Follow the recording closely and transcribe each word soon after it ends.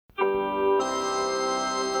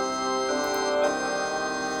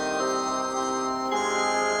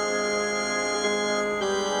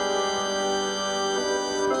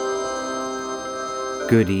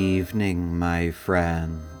Good evening, my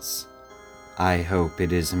friends. I hope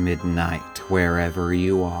it is midnight wherever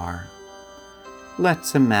you are.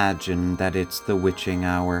 Let's imagine that it's the witching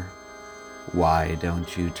hour. Why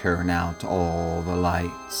don't you turn out all the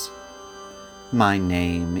lights? My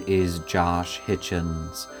name is Josh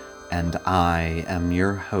Hitchens, and I am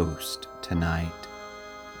your host tonight.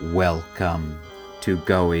 Welcome to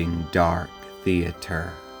Going Dark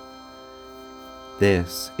Theater.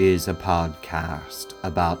 This is a podcast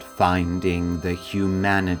about finding the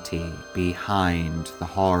humanity behind the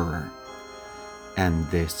horror. And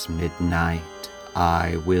this midnight,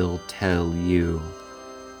 I will tell you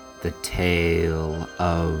the tale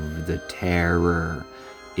of the terror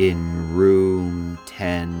in room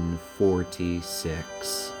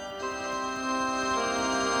 1046.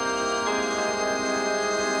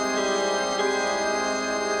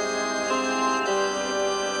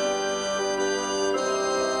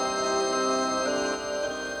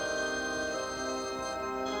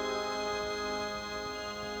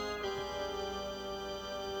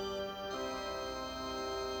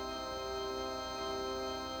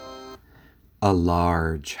 A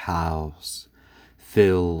large house,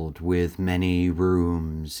 filled with many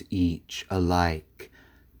rooms, each alike,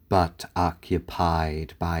 but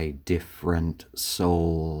occupied by different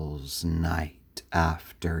souls night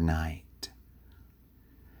after night.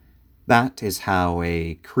 That is how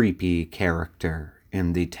a creepy character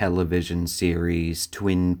in the television series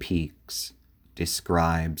Twin Peaks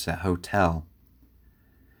describes a hotel.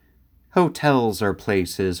 Hotels are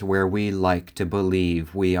places where we like to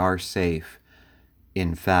believe we are safe.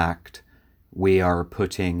 In fact, we are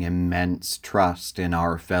putting immense trust in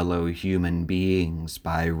our fellow human beings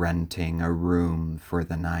by renting a room for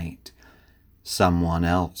the night. Someone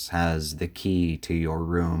else has the key to your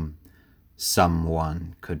room.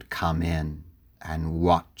 Someone could come in and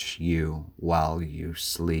watch you while you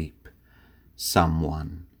sleep.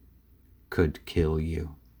 Someone could kill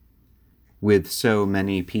you. With so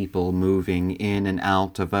many people moving in and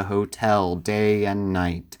out of a hotel day and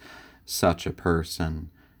night, such a person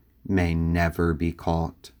may never be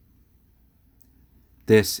caught.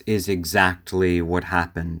 This is exactly what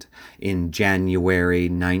happened in January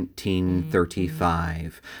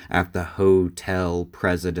 1935 at the Hotel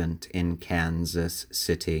President in Kansas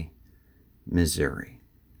City, Missouri.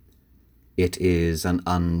 It is an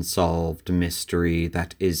unsolved mystery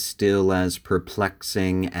that is still as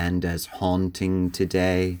perplexing and as haunting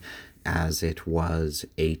today as it was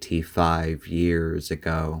 85 years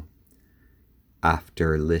ago.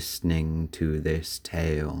 After listening to this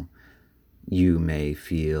tale, you may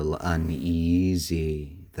feel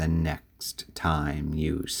uneasy the next time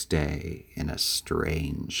you stay in a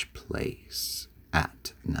strange place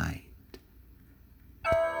at night.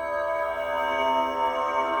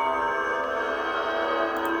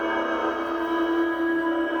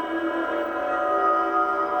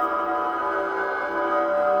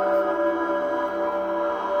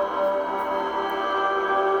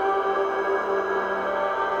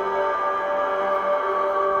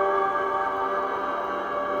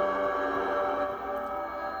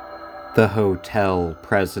 The Hotel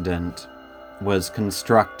President was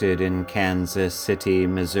constructed in Kansas City,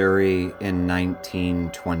 Missouri in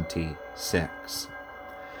 1926.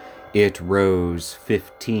 It rose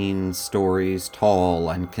 15 stories tall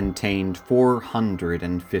and contained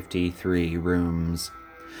 453 rooms.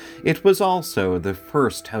 It was also the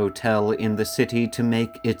first hotel in the city to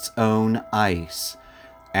make its own ice,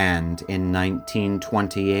 and in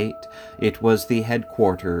 1928, it was the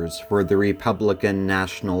headquarters for the Republican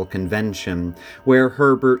National Convention, where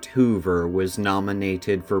Herbert Hoover was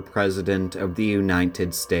nominated for President of the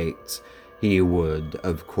United States. He would,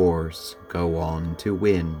 of course, go on to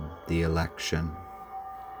win the election.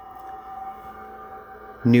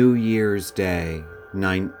 New Year's Day,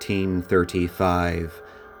 1935,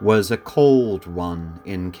 was a cold one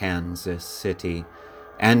in Kansas City.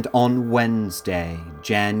 And on Wednesday,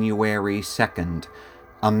 January 2nd,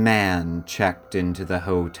 a man checked into the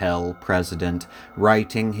Hotel President,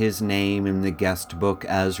 writing his name in the guest book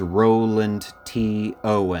as Roland T.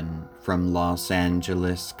 Owen from Los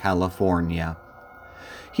Angeles, California.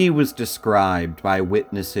 He was described by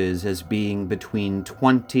witnesses as being between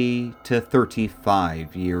 20 to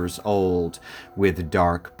 35 years old, with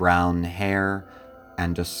dark brown hair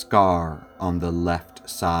and a scar on the left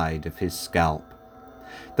side of his scalp.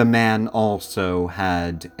 The man also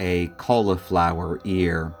had a cauliflower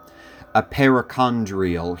ear, a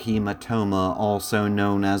perichondrial hematoma, also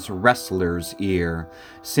known as wrestler's ear,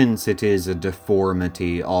 since it is a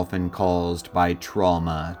deformity often caused by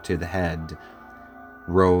trauma to the head.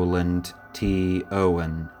 Roland T.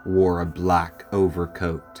 Owen wore a black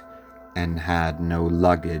overcoat and had no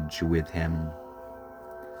luggage with him.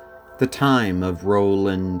 The time of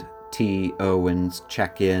Roland T. Owen's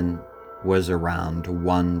check-in was around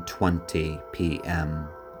 1:20 p.m.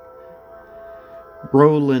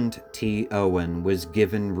 Roland T. Owen was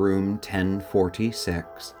given room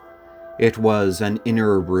 1046. It was an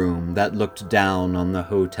inner room that looked down on the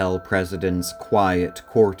hotel president's quiet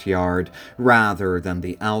courtyard rather than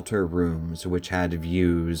the outer rooms which had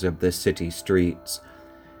views of the city streets.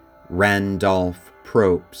 Randolph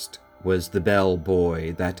Probst was the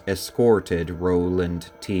bellboy that escorted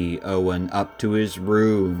Roland T. Owen up to his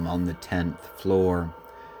room on the 10th floor.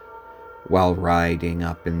 While riding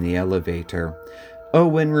up in the elevator,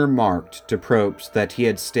 Owen remarked to Probst that he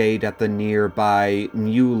had stayed at the nearby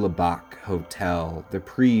Muehlebach Hotel the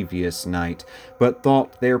previous night, but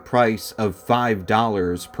thought their price of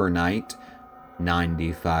 $5 per night,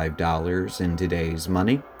 $95 in today's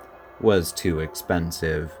money, was too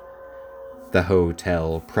expensive. The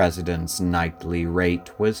hotel president's nightly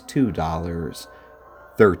rate was $2,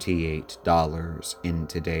 $38 in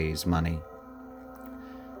today's money.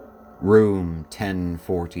 Room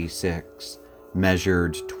 1046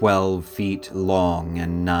 measured 12 feet long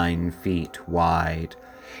and 9 feet wide.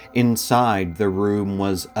 Inside the room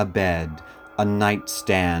was a bed, a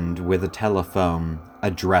nightstand with a telephone, a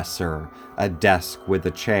dresser, a desk with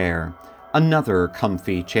a chair, another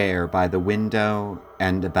comfy chair by the window,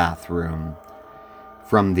 and a bathroom.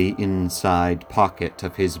 From the inside pocket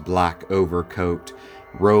of his black overcoat,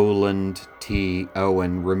 Roland T.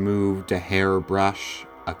 Owen removed a hairbrush,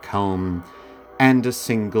 a comb, and a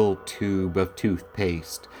single tube of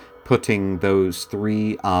toothpaste, putting those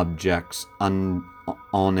three objects on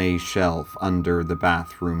a shelf under the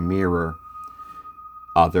bathroom mirror.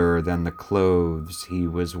 Other than the clothes he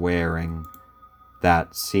was wearing,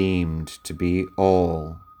 that seemed to be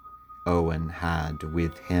all Owen had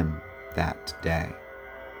with him that day.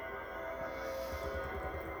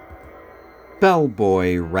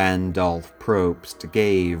 Bellboy Randolph Probst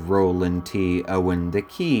gave Roland T. Owen the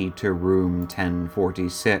key to room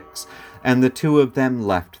 1046, and the two of them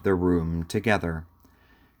left the room together.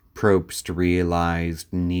 Probst realized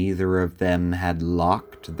neither of them had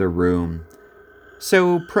locked the room,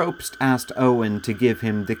 so Probst asked Owen to give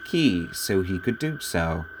him the key so he could do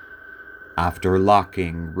so. After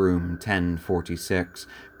locking room 1046,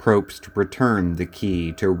 Probst returned the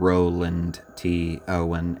key to Roland T.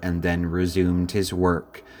 Owen and then resumed his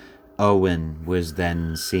work. Owen was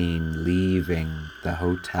then seen leaving the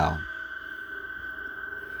hotel.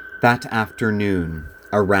 That afternoon,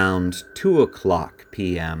 around 2:00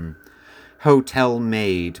 p.m., hotel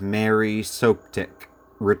maid Mary Soptic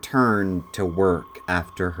returned to work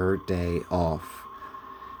after her day off.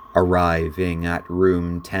 Arriving at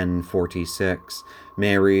room 1046,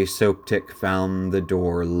 Mary Soptic found the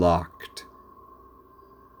door locked.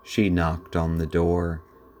 She knocked on the door,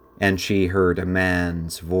 and she heard a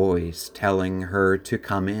man's voice telling her to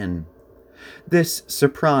come in. This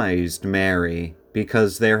surprised Mary,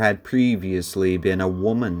 because there had previously been a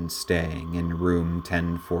woman staying in room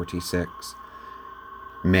 1046.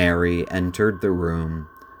 Mary entered the room,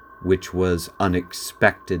 which was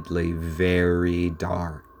unexpectedly very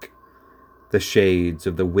dark. The shades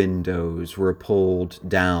of the windows were pulled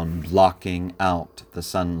down, blocking out the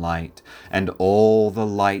sunlight, and all the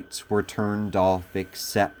lights were turned off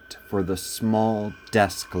except for the small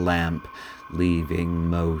desk lamp, leaving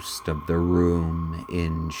most of the room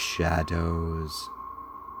in shadows.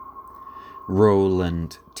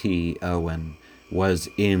 Roland T. Owen was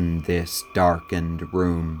in this darkened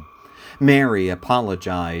room. Mary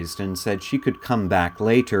apologized and said she could come back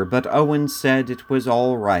later, but Owen said it was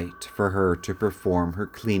all right for her to perform her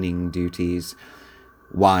cleaning duties.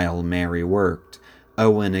 While Mary worked,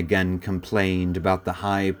 Owen again complained about the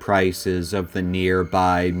high prices of the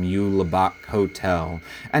nearby Muehlebach Hotel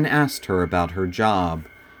and asked her about her job.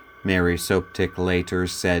 Mary Soptic later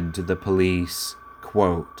said to the police,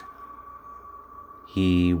 quote,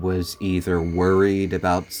 "He was either worried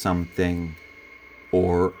about something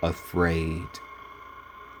or afraid.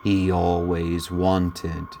 He always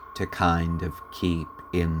wanted to kind of keep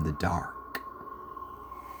in the dark."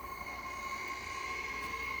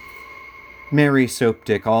 Mary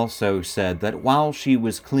Soptic also said that while she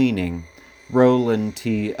was cleaning, Roland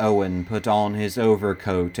T. Owen put on his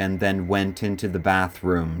overcoat and then went into the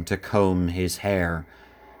bathroom to comb his hair.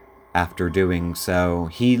 After doing so,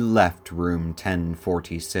 he left room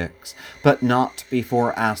 1046, but not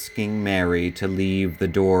before asking Mary to leave the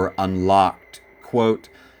door unlocked, quote,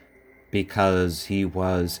 because he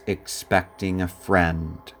was expecting a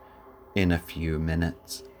friend in a few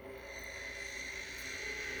minutes.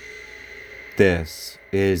 This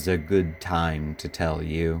is a good time to tell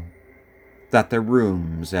you that the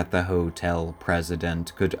rooms at the Hotel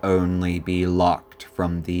President could only be locked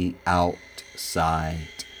from the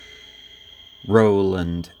outside.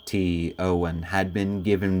 Roland T. Owen had been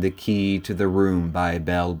given the key to the room by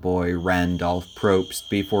bellboy Randolph Probst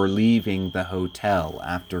before leaving the hotel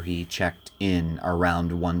after he checked in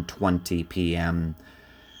around 1:20 p.m.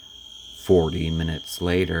 40 minutes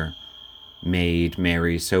later, maid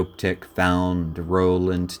Mary Soptic found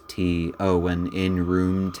Roland T. Owen in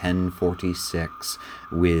room 1046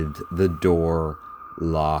 with the door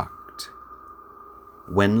locked.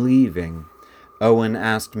 When leaving, Owen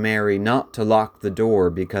asked Mary not to lock the door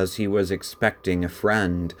because he was expecting a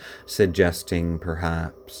friend, suggesting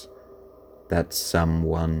perhaps that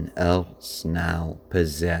someone else now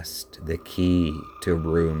possessed the key to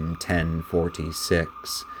room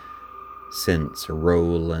 1046, since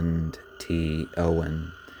Roland T.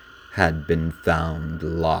 Owen had been found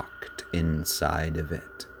locked inside of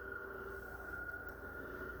it.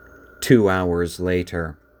 2 hours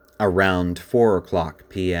later, around 4:00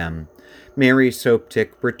 p.m., Mary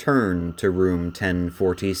Soptic returned to room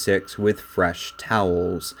 1046 with fresh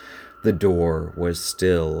towels. The door was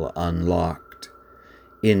still unlocked.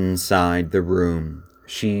 Inside the room,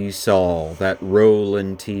 she saw that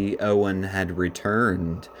Roland T. Owen had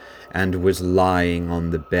returned and was lying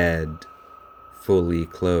on the bed, fully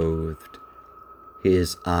clothed.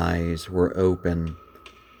 His eyes were open,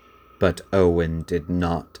 but Owen did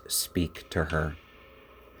not speak to her.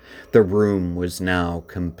 The room was now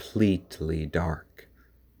completely dark,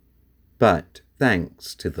 but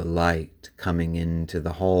thanks to the light coming into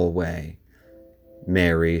the hallway,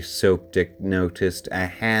 Mary Soptic noticed a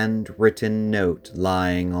handwritten note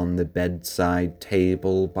lying on the bedside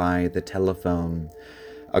table by the telephone.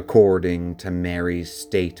 According to Mary's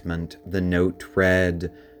statement, the note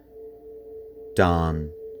read, "Don,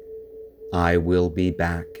 I will be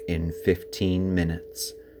back in 15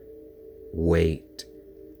 minutes. Wait."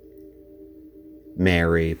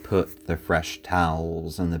 Mary put the fresh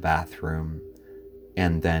towels in the bathroom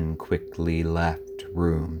and then quickly left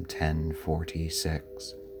room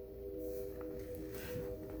 1046.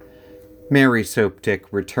 Mary Soptic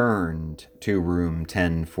returned to room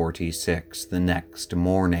 1046 the next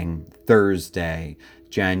morning, Thursday,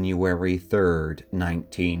 January 3rd,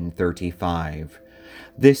 1935.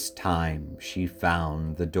 This time she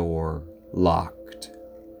found the door locked.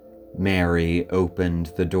 Mary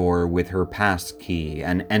opened the door with her passkey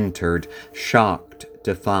and entered, shocked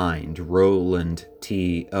to find Roland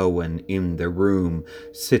T. Owen in the room,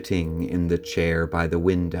 sitting in the chair by the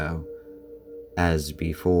window. As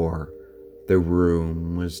before, the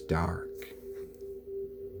room was dark.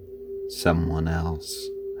 Someone else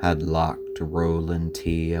had locked Roland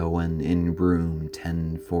T. Owen in room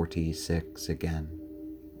 1046 again.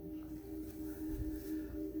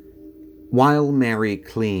 While Mary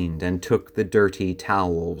cleaned and took the dirty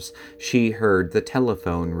towels, she heard the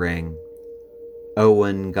telephone ring.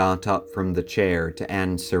 Owen got up from the chair to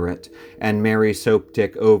answer it, and Mary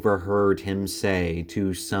Soptic overheard him say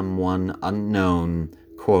to someone unknown,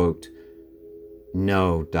 quote,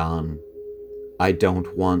 "No, Don, I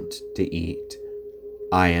don't want to eat.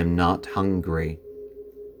 I am not hungry.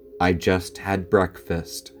 I just had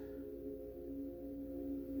breakfast.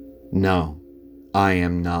 No, I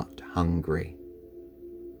am not hungry."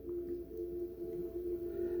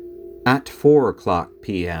 At 4:00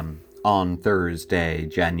 p.m. on Thursday,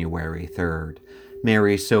 January 3rd,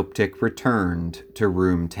 Mary Soptic returned to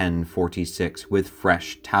room 1046 with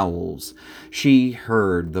fresh towels. She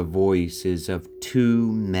heard the voices of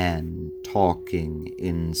 2 men talking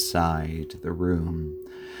inside the room.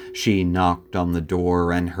 She knocked on the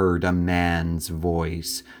door and heard a man's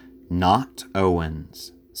voice, not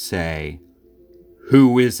Owen's, say,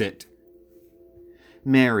 "Who is it?"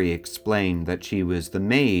 Mary explained that she was the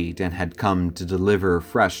maid and had come to deliver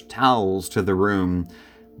fresh towels to the room.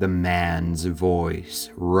 The man's voice,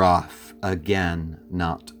 rough again,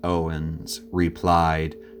 not Owen's,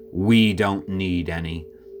 replied, "We don't need any."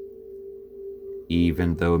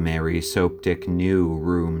 Even though Mary Soptic knew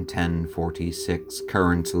room 1046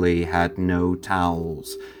 currently had no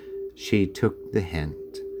towels, she took the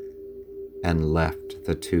hint and left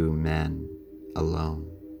the 2 men alone.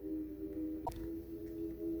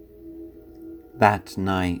 That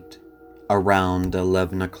night, around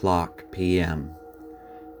 11:00 p.m.,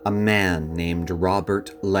 a man named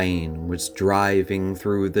Robert Lane was driving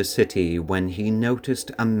through the city when he noticed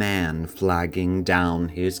a man flagging down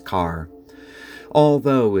his car.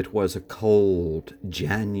 Although it was a cold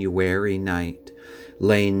January night,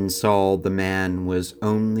 Lane saw the man was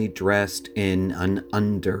only dressed in an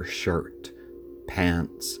undershirt,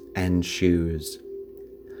 pants and shoes.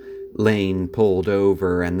 Lane pulled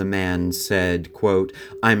over and the man said, quote,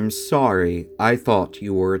 "I'm sorry, I thought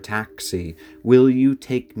you were a taxi. Will you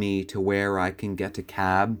take me to where I can get a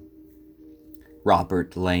cab?"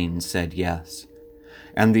 Robert Lane said yes,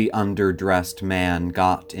 and the underdressed man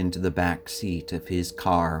got into the back seat of his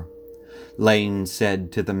car. Lane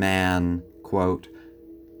said to the man, quote,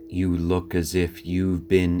 "You look as if you've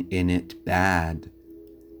been in it bad."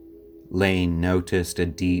 Lane noticed a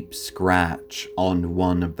deep scratch on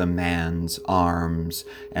one of the man's arms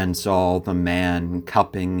and saw the man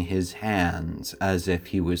cupping his hands as if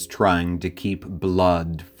he was trying to keep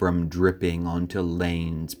blood from dripping onto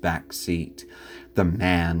Lane's back seat. The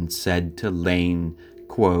man said to Lane,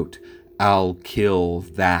 quote, "I'll kill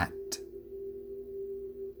that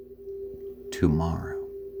tomorrow."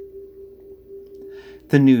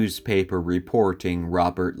 The newspaper reporting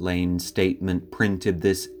Robert Lane's statement printed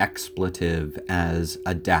this expletive as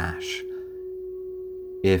a dash.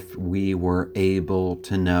 If we were able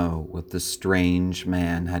to know what the strange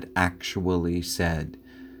man had actually said,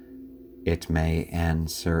 it may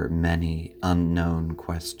answer many unknown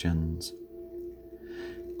questions.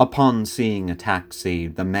 Upon seeing a taxi,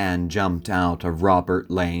 the man jumped out of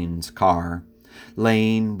Robert Lane's car.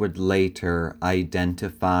 Lane would later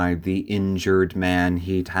identify the injured man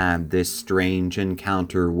he'd had this strange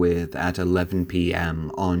encounter with at 11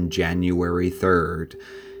 p.m. on January 3rd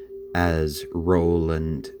as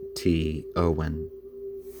Roland T. Owen.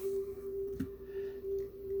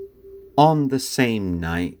 On the same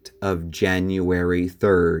night of January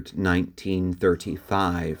 3rd,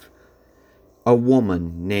 1935, a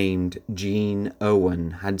woman named Jean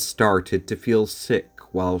Owen had started to feel sick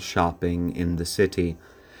while shopping in the city.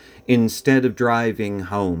 Instead of driving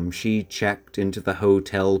home, she checked into the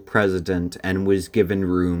Hotel President and was given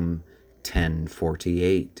room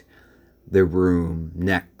 1048, the room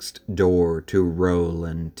next door to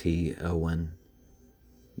Roland T. Owen.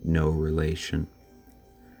 No relation.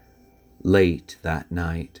 Late that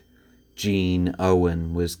night, Jean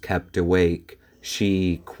Owen was kept awake.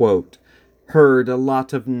 She, quote, "heard a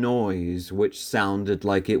lot of noise which sounded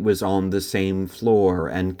like it was on the same floor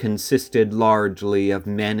and consisted largely of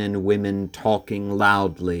men and women talking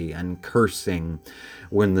loudly and cursing.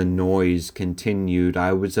 When the noise continued,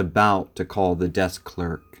 I was about to call the desk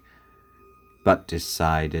clerk, but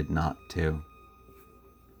decided not to."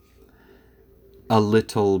 A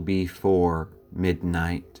little before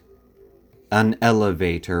midnight, an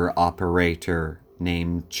elevator operator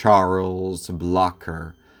named Charles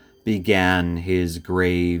Blocker began his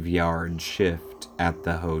graveyard shift at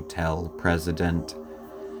the Hotel President.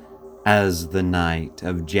 As the night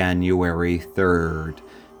of January 3rd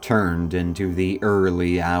turned into the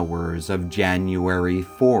early hours of January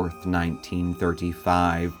 4th,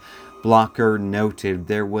 1935, Blocker noted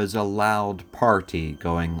there was a loud party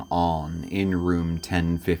going on in room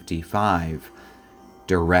 1055.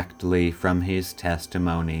 Directly from his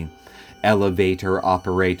testimony, elevator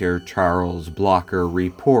operator Charles Blocker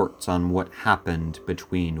reports on what happened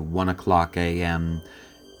between 1 o'clock a.m.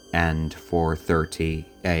 and 4:30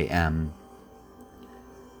 a.m.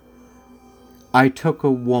 "I took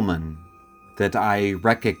a woman that I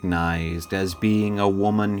recognized as being a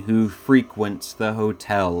woman who frequents the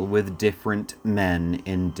hotel with different men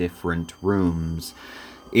in different rooms.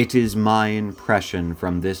 It is my impression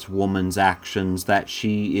from this woman's actions that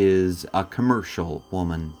she is a commercial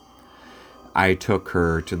woman. I took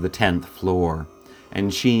her to the 10th floor,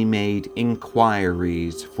 and she made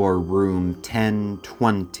inquiries for room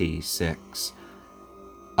 1026.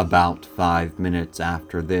 About 5 minutes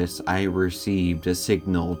after this, I received a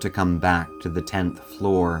signal to come back to the 10th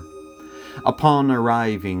floor. Upon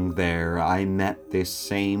arriving there, I met this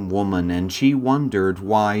same woman, and she wondered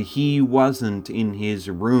why he wasn't in his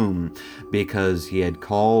room, because he had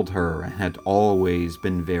called her and had always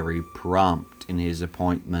been very prompt in his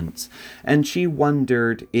appointments, and she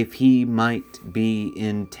wondered if he might be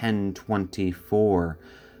in 1024,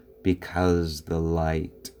 because the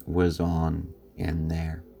light was on in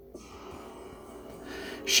there.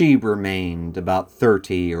 She remained about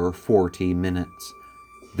 30 or 40 minutes.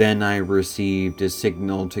 Then I received a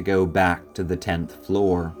signal to go back to the 10th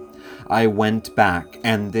floor. I went back,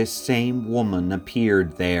 and this same woman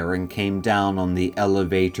appeared there and came down on the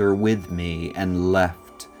elevator with me and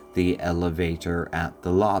left the elevator at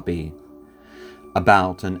the lobby.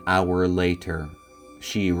 About an hour later,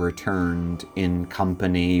 she returned in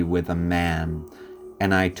company with a man,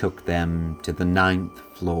 and I took them to the 9th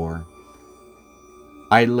floor.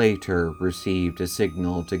 I later received a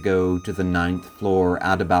signal to go to the 9th floor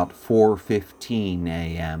at about 4:15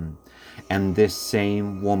 a.m., and this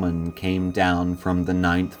same woman came down from the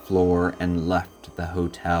 9th floor and left the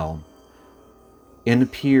hotel. In a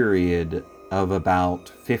period of about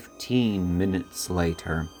 15 minutes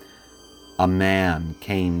later, a man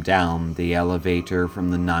came down the elevator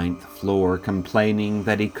from the 9th floor complaining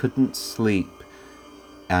that he couldn't sleep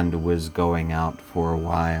and was going out for a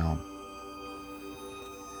while.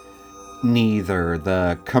 Neither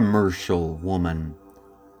the commercial woman,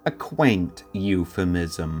 a quaint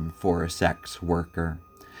euphemism for a sex worker,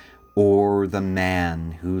 or the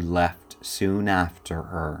man who left soon after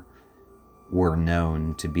her were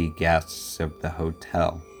known to be guests of the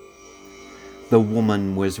hotel. The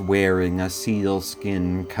woman was wearing a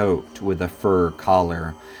sealskin coat with a fur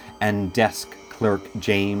collar, and desk clerk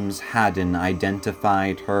James Haddon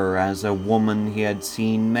identified her as a woman he had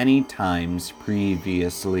seen many times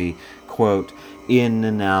previously, quote, in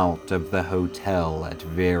and out of the hotel at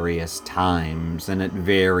various times and at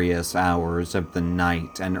various hours of the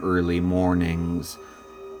night and early mornings.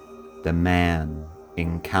 The man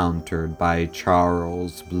encountered by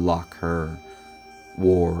Charles Blocker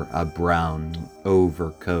wore a brown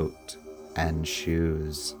overcoat and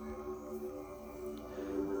shoes.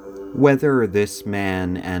 Whether this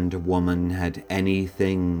man and woman had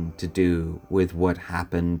anything to do with what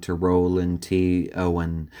happened to Roland T.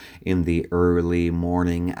 Owen in the early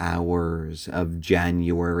morning hours of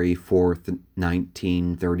January 4th,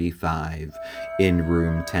 1935, in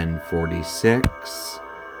room 1046,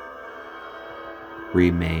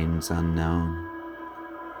 remains unknown.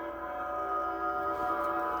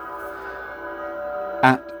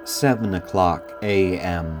 At 7:00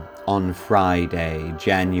 a.m. on Friday,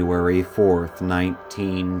 January 4th,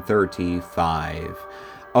 1935,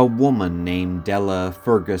 a woman named Della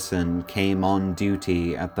Ferguson came on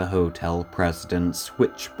duty at the hotel president's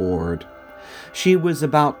switchboard. She was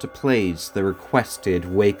about to place the requested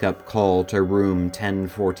wake-up call to room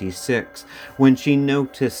 1046 when she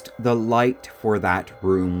noticed the light for that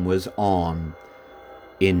room was on,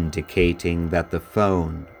 indicating that the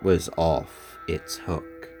phone was off its hook.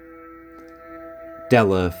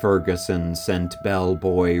 Della Ferguson sent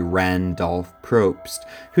bellboy Randolph Probst,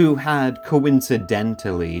 who had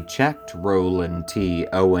coincidentally checked Roland T.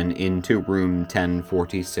 Owen into room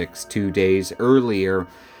 1046 2 days earlier,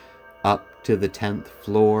 up to the 10th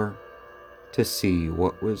floor to see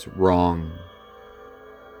what was wrong.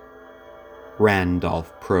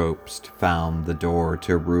 Randolph Probst found the door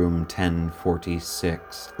to room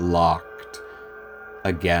 1046 locked,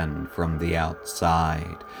 again from the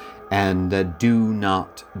outside, and a "Do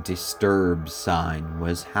Not Disturb" sign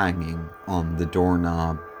was hanging on the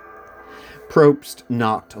doorknob. Probst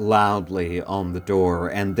knocked loudly on the door,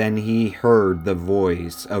 and then he heard the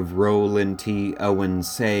voice of Roland T. Owen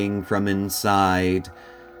saying from inside,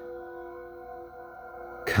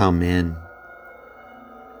 "Come in.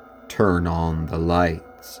 Turn on the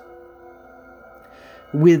lights."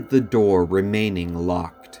 With the door remaining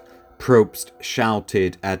locked, Probst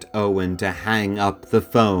shouted at Owen to hang up the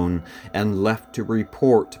phone and left to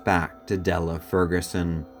report back to Della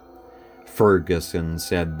Ferguson. Ferguson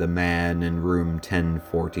said the man in room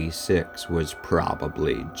 1046 was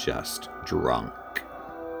probably just drunk.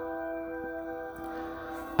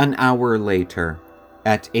 An hour later,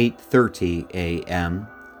 at 8:30 a.m.,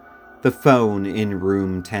 the phone in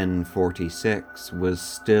room 1046 was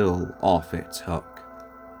still off its hook.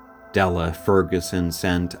 Della Ferguson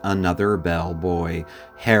sent another bellboy,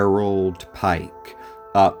 Harold Pike,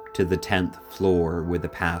 up to the 10th floor with a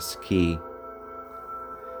pass key.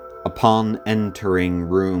 Upon entering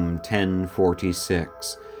room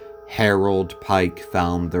 1046, Harold Pike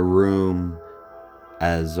found the room,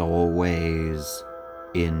 as always,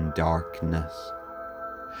 in darkness.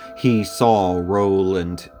 He saw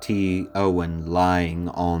Roland T. Owen lying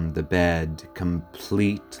on the bed,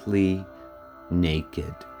 completely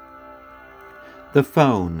naked. The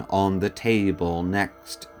phone on the table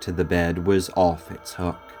next to the bed was off its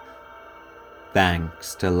hook.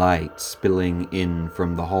 Thanks to light spilling in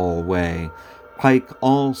from the hallway, Pike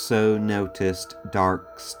also noticed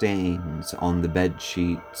dark stains on the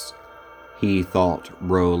bedsheets. He thought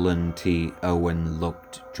Roland T. Owen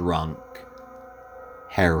looked drunk.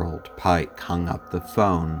 Harold Pike hung up the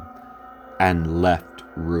phone and left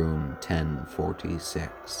room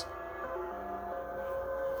 1046.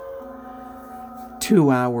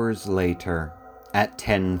 2 hours later, at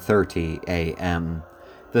 10:30 a.m.,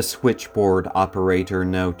 the switchboard operator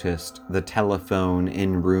noticed the telephone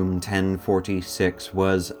in room 1046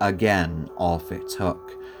 was again off its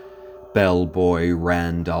hook. Bellboy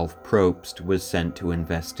Randolph Probst was sent to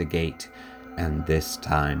investigate, and this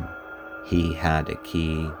time he had a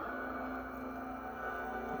key.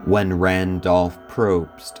 When Randolph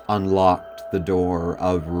Probst unlocked the door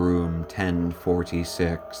of room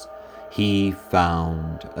 1046, he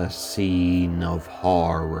found a scene of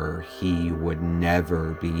horror he would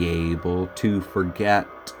never be able to forget.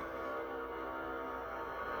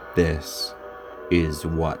 This is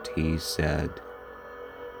what he said.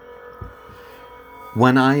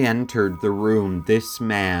 When I entered the room, this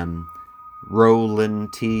man,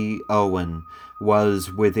 Roland T. Owen,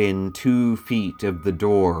 was within 2 feet of the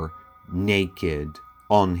door, naked,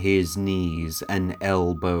 on his knees and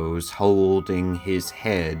elbows, holding his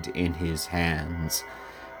head in his hands.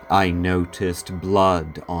 I noticed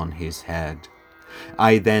blood on his head.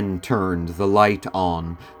 I then turned the light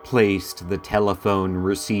on, placed the telephone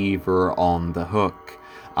receiver on the hook.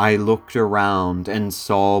 I looked around and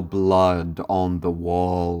saw blood on the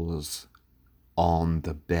walls, on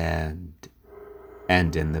the bed,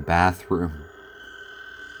 and in the bathroom.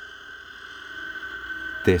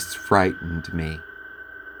 This frightened me,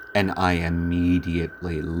 and I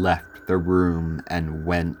immediately left the room and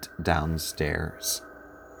went downstairs.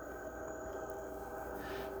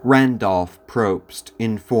 Randolph Probst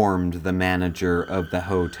informed the manager of the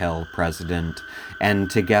hotel president, and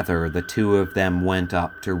together the two of them went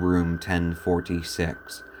up to room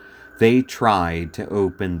 1046. They tried to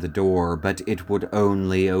open the door, but it would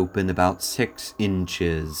only open about 6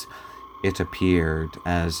 inches. It appeared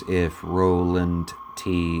as if Roland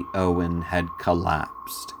T. Owen had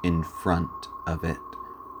collapsed in front of it.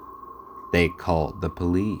 They called the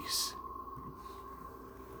police.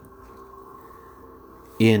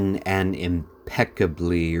 In an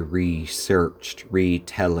impeccably researched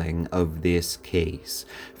retelling of this case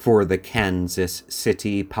for the Kansas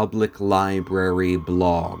City Public Library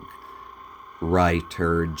blog,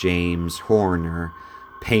 writer James Horner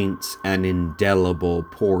paints an indelible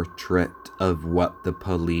portrait of what the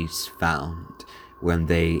police found when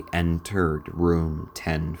they entered room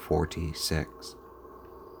 1046.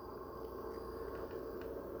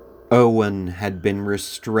 Owen had been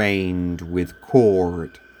restrained with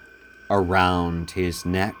cord around his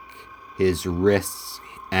neck, his wrists,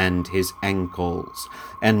 and his ankles,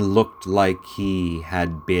 and looked like he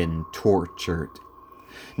had been tortured.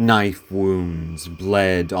 Knife wounds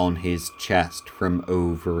bled on his chest from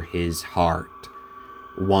over his heart.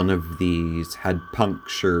 One of these had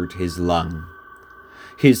punctured his lung.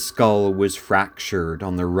 His skull was fractured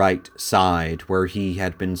on the right side where he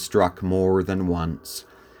had been struck more than once.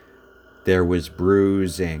 There was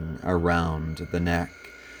bruising around the neck,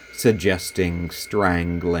 suggesting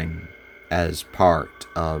strangling as part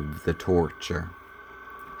of the torture.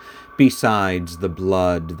 Besides the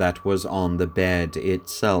blood that was on the bed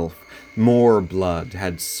itself, more blood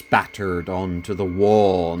had spattered onto the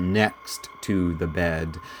wall next to the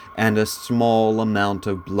bed, and a small amount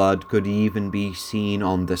of blood could even be seen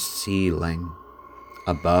on the ceiling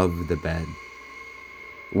above the bed.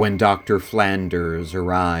 When Dr. Flanders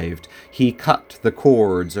arrived, he cut the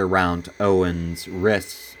cords around Owen's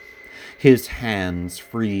wrists. His hands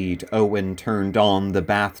freed, Owen turned on the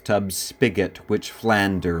bathtub spigot, which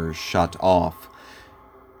Flanders shut off.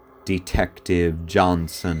 Detective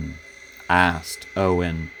Johnson asked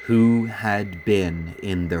Owen who had been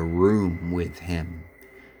in the room with him.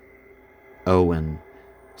 Owen,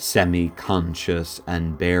 semi-conscious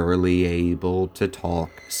and barely able to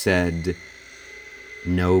talk, said,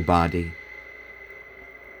 "Nobody."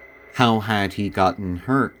 How had he gotten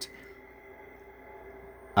hurt?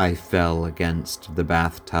 I fell against the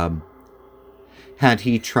bathtub. Had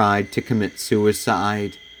he tried to commit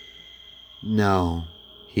suicide? No,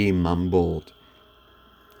 he mumbled,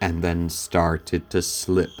 and then started to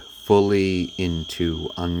slip fully into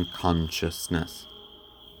unconsciousness.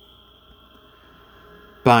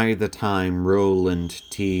 By the time Roland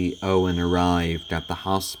T. Owen arrived at the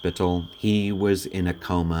hospital, he was in a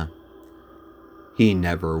coma. He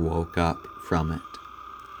never woke up from it.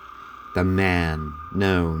 The man,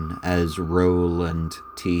 known as Roland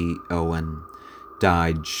T. Owen,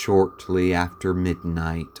 died shortly after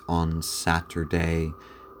midnight on Saturday,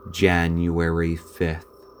 January 5th,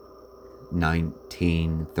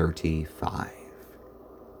 1935.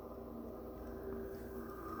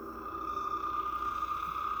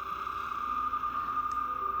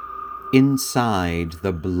 Inside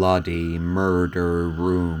the bloody murder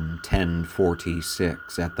room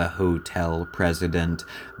 1046 at the Hotel President,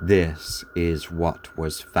 this is what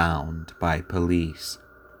was found by police.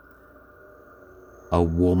 A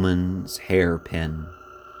woman's hairpin,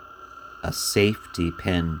 a safety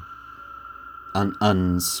pin, an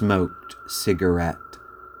unsmoked cigarette,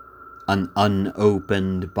 an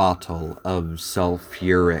unopened bottle of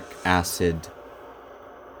sulfuric acid.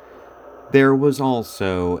 There was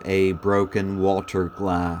also a broken water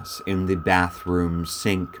glass in the bathroom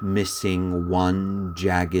sink, missing one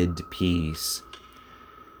jagged piece.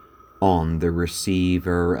 On the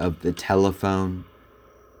receiver of the telephone,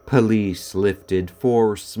 police lifted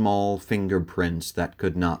 4 small fingerprints that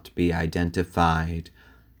could not be identified.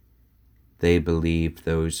 They believed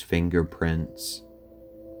those fingerprints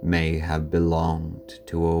may have belonged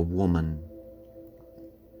to a woman.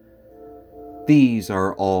 These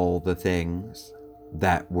are all the things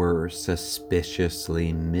that were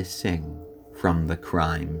suspiciously missing from the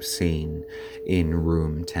crime scene in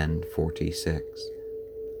room 1046.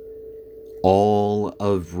 All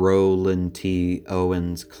of Roland T.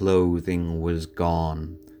 Owen's clothing was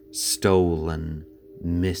gone, stolen,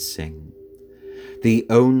 missing. The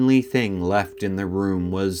only thing left in the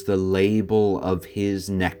room was the label of his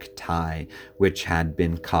necktie, which had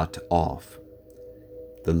been cut off.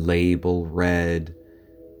 The label read,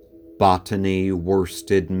 Botany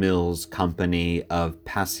Worsted Mills Company of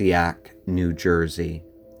Passaic, New Jersey.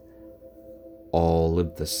 All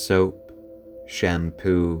of the soap,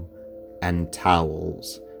 shampoo, and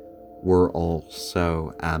towels were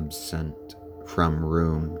also absent from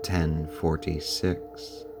room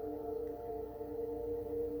 1046.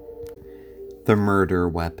 The murder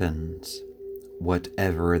weapons,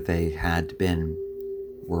 whatever they had been,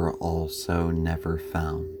 were also never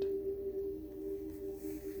found.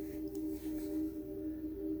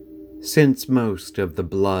 Since most of the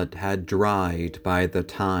blood had dried by the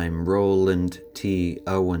time Roland T.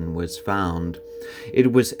 Owen was found,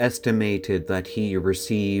 it was estimated that he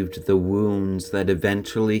received the wounds that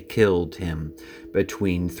eventually killed him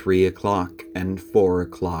between 3 o'clock and 4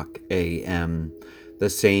 o'clock a.m., the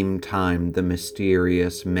same time the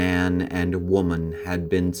mysterious man and woman had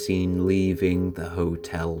been seen leaving the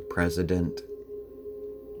Hotel President.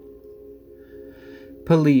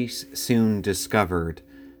 Police soon discovered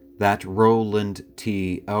that Roland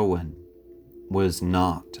T. Owen was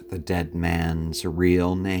not the dead man's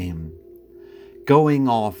real name. Going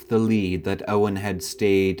off the lead that Owen had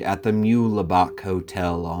stayed at the Muhlebach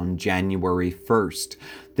Hotel on January 1st,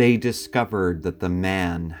 they discovered that the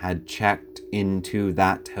man had checked into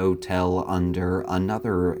that hotel under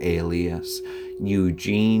another alias,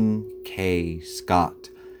 Eugene K. Scott,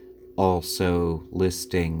 also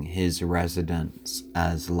listing his residence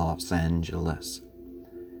as Los Angeles.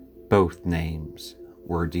 Both names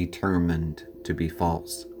were determined to be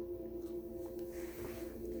false.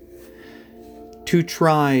 To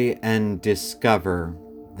try and discover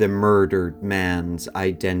the murdered man's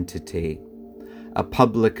identity, a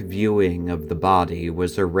public viewing of the body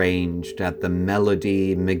was arranged at the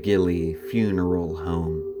Melody McGilly Funeral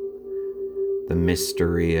Home. The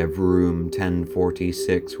mystery of room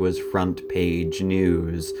 1046 was front-page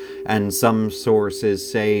news, and some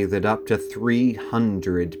sources say that up to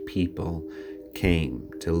 300 people came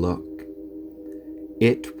to look.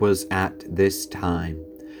 It was at this time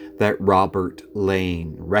that Robert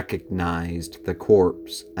Lane recognized the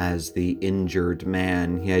corpse as the injured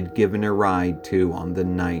man he had given a ride to on the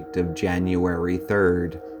night of January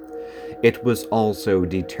 3rd. It was also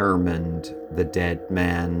determined the dead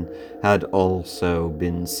man had also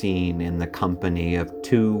been seen in the company of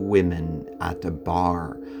 2 women at a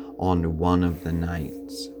bar on one of the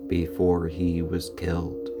nights before he was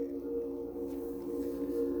killed.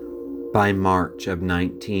 By March of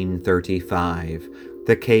 1935,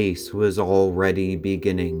 the case was already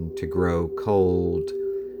beginning to grow cold.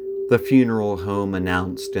 The funeral home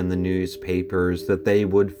announced in the newspapers that they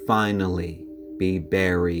would finally be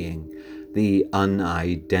burying the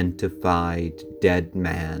unidentified dead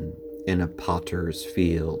man in a potter's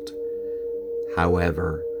field.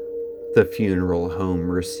 However, the funeral home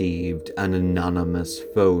received an anonymous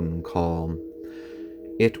phone call.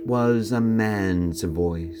 It was a man's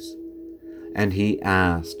voice, and he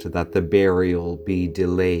asked that the burial be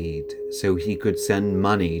delayed so he could send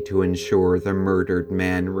money to ensure the murdered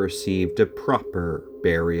man received a proper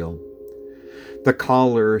burial. The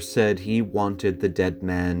caller said he wanted the dead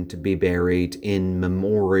man to be buried in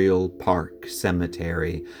Memorial Park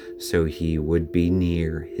Cemetery so he would be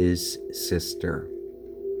near his sister.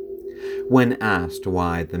 When asked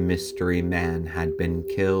why the mystery man had been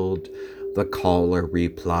killed, the caller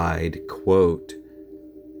replied, quote,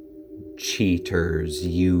 "Cheaters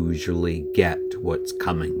usually get what's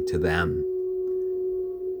coming to them."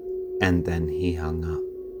 And then he hung up.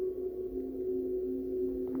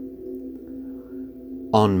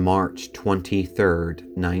 On March 23,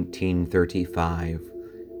 1935,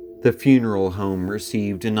 the funeral home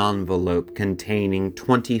received an envelope containing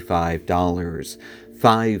 $25,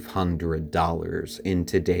 $500 in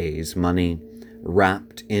today's money,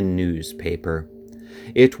 wrapped in newspaper.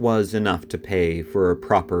 It was enough to pay for a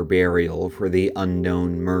proper burial for the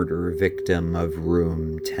unknown murder victim of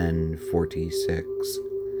room 1046.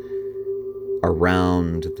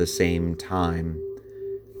 Around the same time,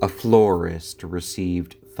 a florist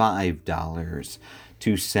received $5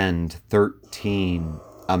 to send 13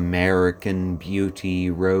 American Beauty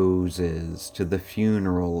roses to the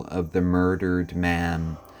funeral of the murdered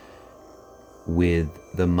man. With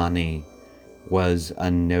the money was a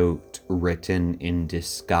note written in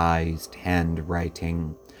disguised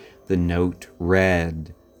handwriting. The note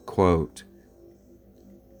read, quote,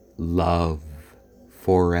 "Love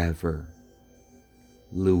forever,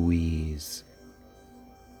 Louise."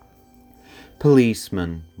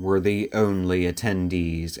 Policemen were the only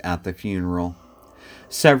attendees at the funeral.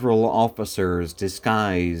 Several officers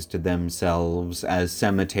disguised themselves as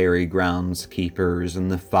cemetery groundskeepers in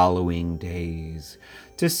the following days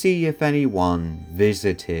to see if anyone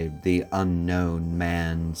visited the unknown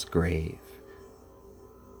man's grave.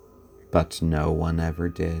 But no one ever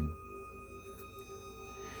did.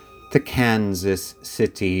 The Kansas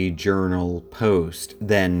City Journal-Post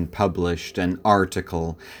then published an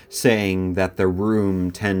article saying that the room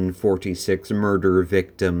 1046 murder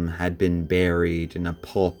victim had been buried in a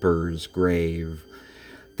pauper's grave.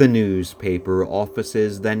 The newspaper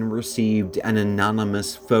offices then received an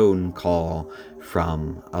anonymous phone call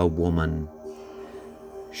from a woman.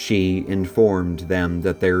 She informed them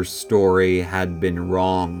that their story had been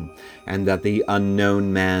wrong and that the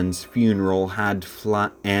unknown man's funeral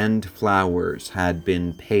and flowers had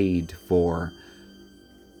been paid for.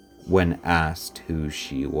 When asked who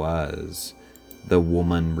she was, the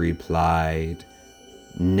woman replied,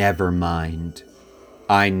 "Never mind.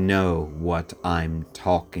 I know what I'm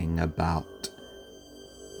talking about."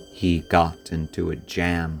 He got into a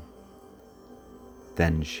jam.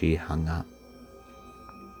 Then she hung up.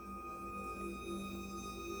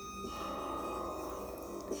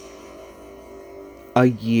 A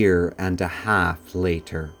year and a half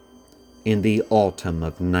later, in the autumn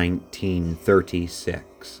of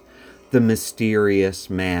 1936, the mysterious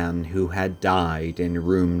man who had died in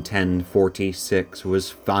room 1046 was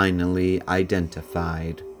finally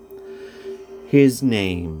identified. His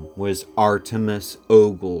name was Artemus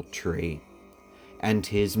Ogletree, and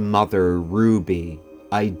his mother, Ruby,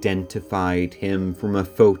 identified him from a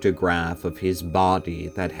photograph of his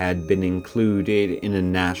body that had been included in a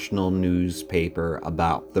national newspaper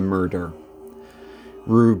about the murder.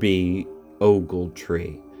 Ruby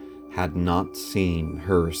Ogletree had not seen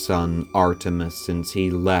her son Artemus since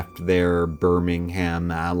he left their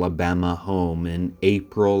Birmingham, Alabama home in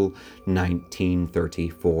April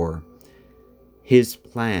 1934. His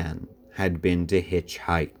plan had been to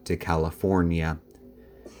hitchhike to California.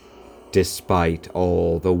 Despite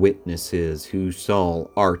all the witnesses who saw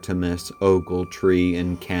Artemus Ogletree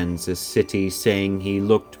in Kansas City saying he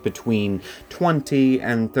looked between 20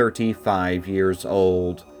 and 35 years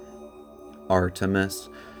old, Artemus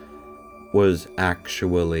was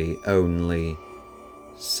actually only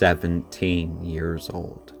 17 years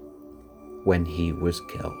old when he was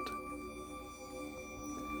killed.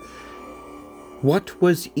 What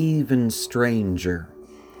was even stranger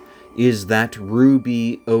is that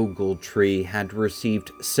Ruby Ogletree had received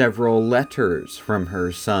several letters from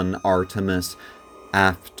her son Artemus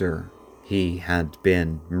after he had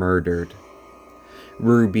been murdered.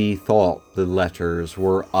 Ruby thought the letters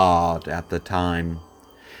were odd at the time.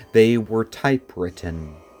 They were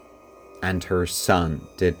typewritten, and her son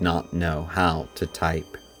did not know how to type.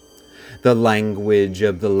 The language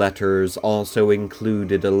of the letters also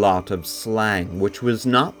included a lot of slang, which was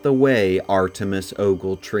not the way Artemus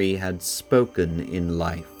Ogletree had spoken in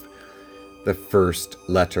life. The first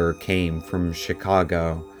letter came from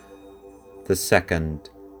Chicago, the second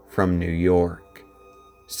from New York,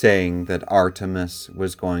 saying that Artemus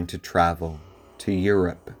was going to travel to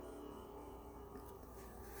Europe.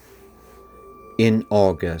 In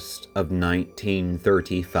August of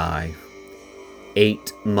 1935,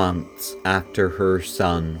 8 months after her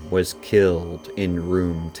son was killed in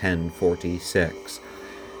room 1046,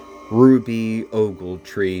 Ruby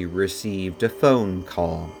Ogletree received a phone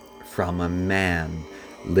call from a man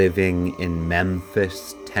living in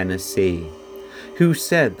Memphis, Tennessee, who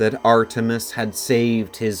said that Artemus had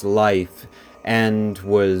saved his life and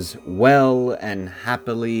was well and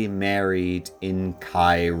happily married in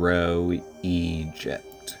Cairo,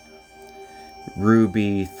 Egypt.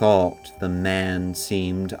 Ruby thought the man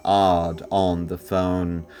seemed odd on the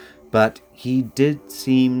phone, but he did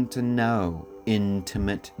seem to know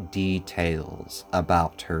intimate details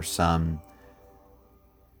about her son.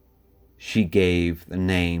 She gave the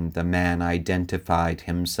name the man identified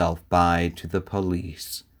himself by to the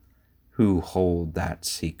police, who hold that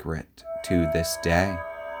secret to this day.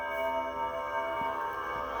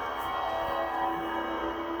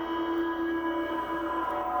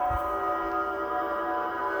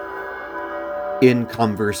 In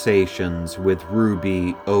conversations with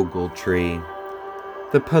Ruby Ogletree,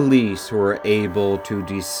 the police were able to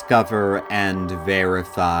discover and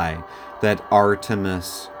verify that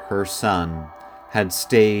Artemis, her son, had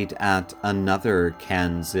stayed at another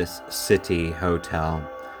Kansas City hotel,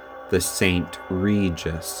 the St.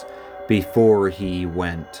 Regis, before he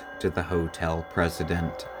went to the hotel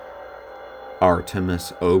president.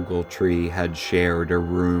 Artemis Ogletree had shared a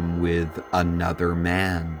room with another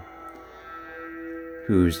man,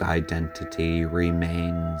 whose identity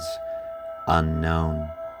remains unknown.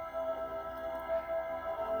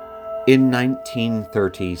 In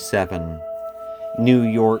 1937, New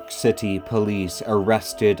York City police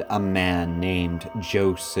arrested a man named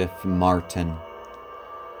Joseph Martin.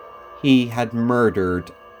 He had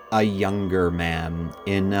murdered a younger man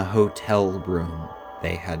in a hotel room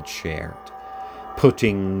they had shared,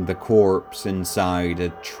 putting the corpse inside a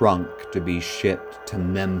trunk to be shipped to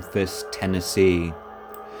Memphis, Tennessee.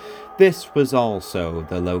 This was also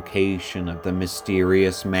the location of the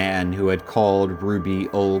mysterious man who had called Ruby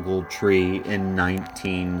Ogletree in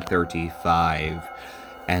 1935,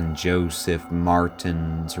 and Joseph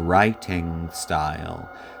Martin's writing style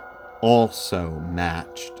also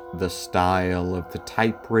matched the style of the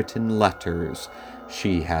typewritten letters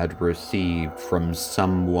she had received from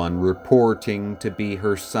someone reporting to be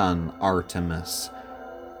her son Artemis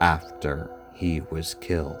after he was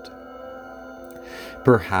killed.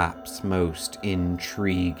 Perhaps most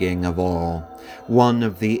intriguing of all, one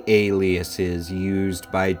of the aliases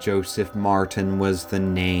used by Joseph Martin was the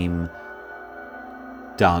name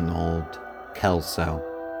Donald Kelso.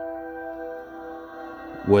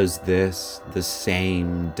 Was this the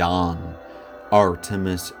same Don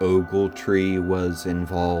Artemis Ogletree was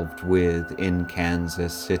involved with in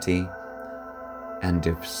Kansas City? And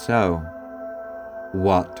if so,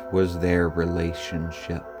 what was their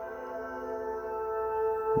relationship?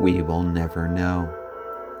 We will never know.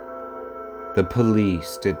 The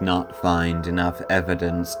police did not find enough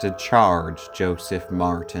evidence to charge Joseph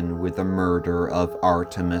Martin with the murder of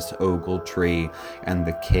Artemis Ogletree, and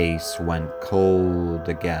the case went cold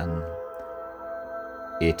again.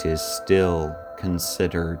 It is still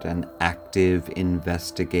considered an active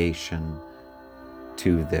investigation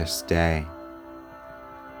to this day.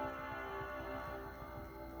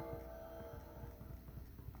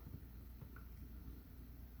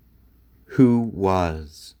 Who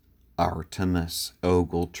was Artemis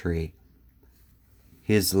Ogletree?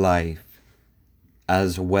 His life,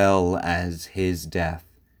 as well as his death,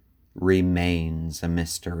 remains a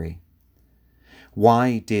mystery.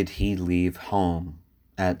 Why did he leave home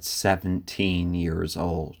at 17 years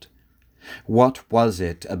old? What was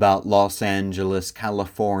it about Los Angeles,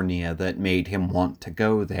 California that made him want to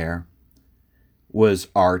go there? Was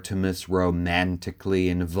Artemis romantically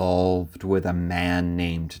involved with a man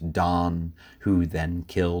named Don, who then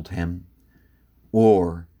killed him?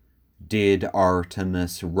 Or did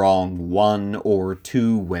Artemis wrong one or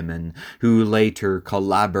two women who later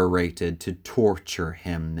collaborated to torture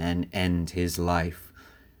him and end his life?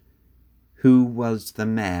 Who was the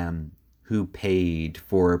man who paid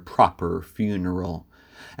for a proper funeral?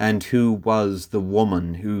 And who was the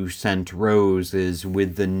woman who sent roses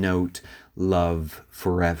with the note, "Love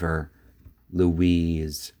forever,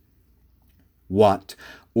 Louise"? What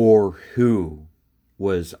or who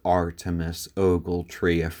was Artemis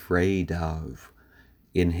Ogletree afraid of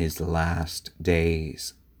in his last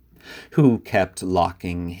days? Who kept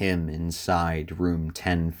locking him inside room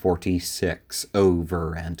 1046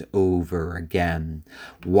 over and over again?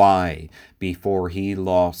 Why, before he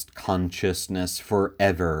lost consciousness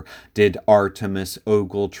forever, did Artemis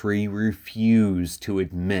Ogletree refuse to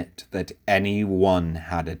admit that anyone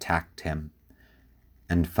had attacked him?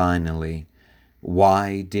 And finally,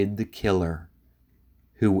 why did the killer,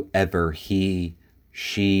 whoever he,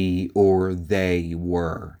 she, or they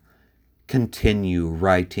were, continue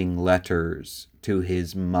writing letters to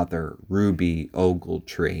his mother, Ruby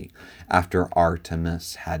Ogletree, after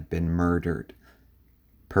Artemis had been murdered,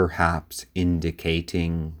 perhaps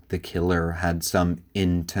indicating the killer had some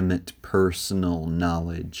intimate personal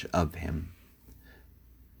knowledge of him?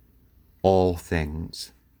 All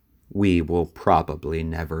things we will probably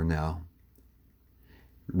never know.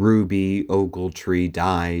 Ruby Ogletree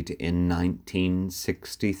died in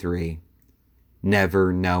 1963,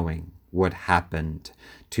 never knowing what happened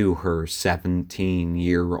to her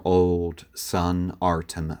 17-year-old son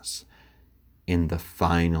Artemis in the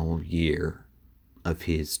final year of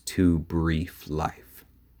his too brief life.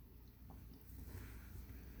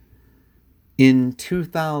 In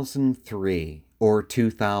 2003 or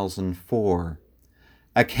 2004,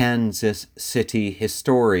 a Kansas City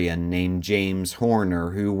historian named James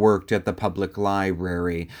Horner, who worked at the public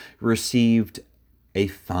library, received a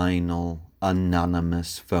final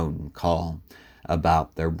anonymous phone call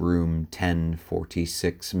about the Room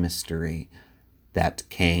 1046 mystery that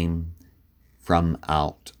came from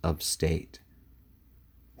out of state.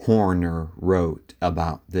 Horner wrote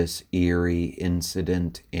about this eerie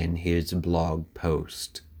incident in his blog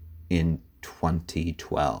post in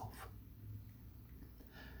 2012.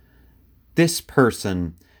 This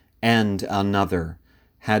person and another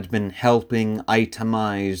had been helping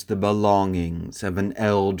itemize the belongings of an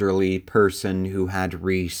elderly person who had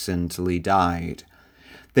recently died.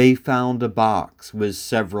 They found a box with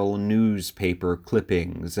several newspaper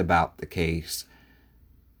clippings about the case.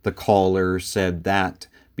 The caller said that,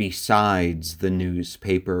 besides the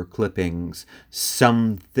newspaper clippings,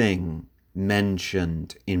 something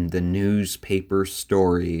mentioned in the newspaper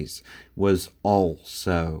stories was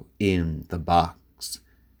also in the box.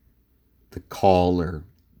 The caller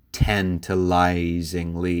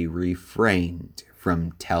tantalizingly refrained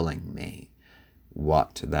from telling me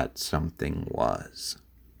what that something was.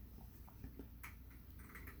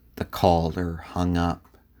 The caller hung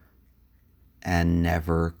up and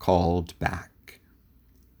never called back.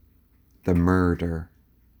 The murder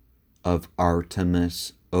of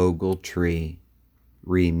Artemis Ogletree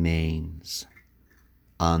remains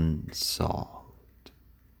unsolved,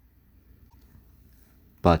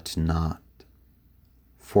 but not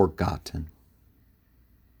forgotten.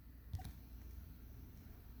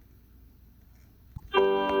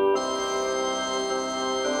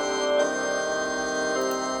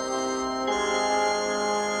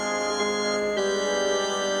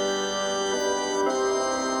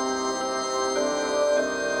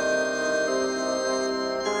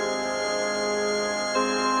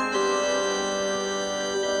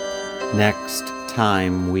 Next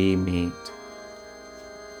time we meet,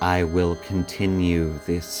 I will continue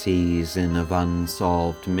this season of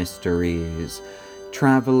unsolved mysteries,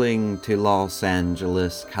 traveling to Los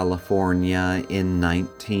Angeles, California in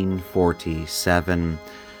 1947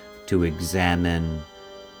 to examine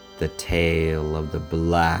the tale of the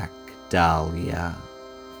Black Dahlia.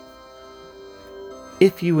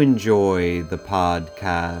 If you enjoy the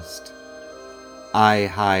podcast, I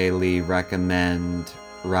highly recommend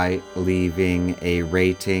leaving a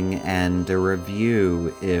rating and a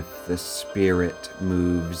review if the spirit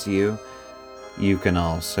moves you. You can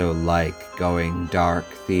also like Going Dark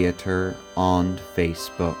Theater on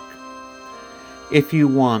Facebook. If you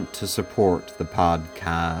want to support the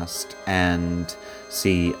podcast and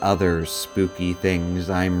see other spooky things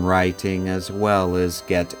I'm writing, as well as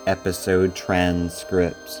get episode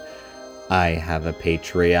transcripts, I have a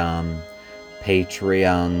Patreon.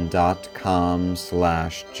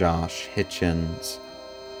 Patreon.com/Josh Hitchens.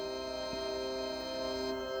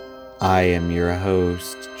 I am your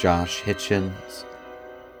host, Josh Hitchens,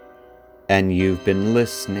 and you've been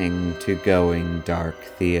listening to Going Dark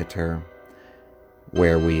Theater,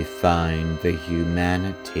 where we find the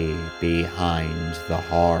humanity behind the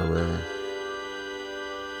horror.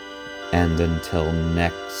 And until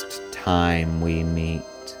next time we meet,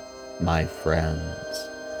 my friends,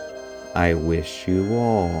 I wish you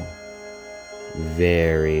all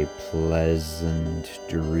very pleasant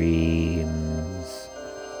dreams.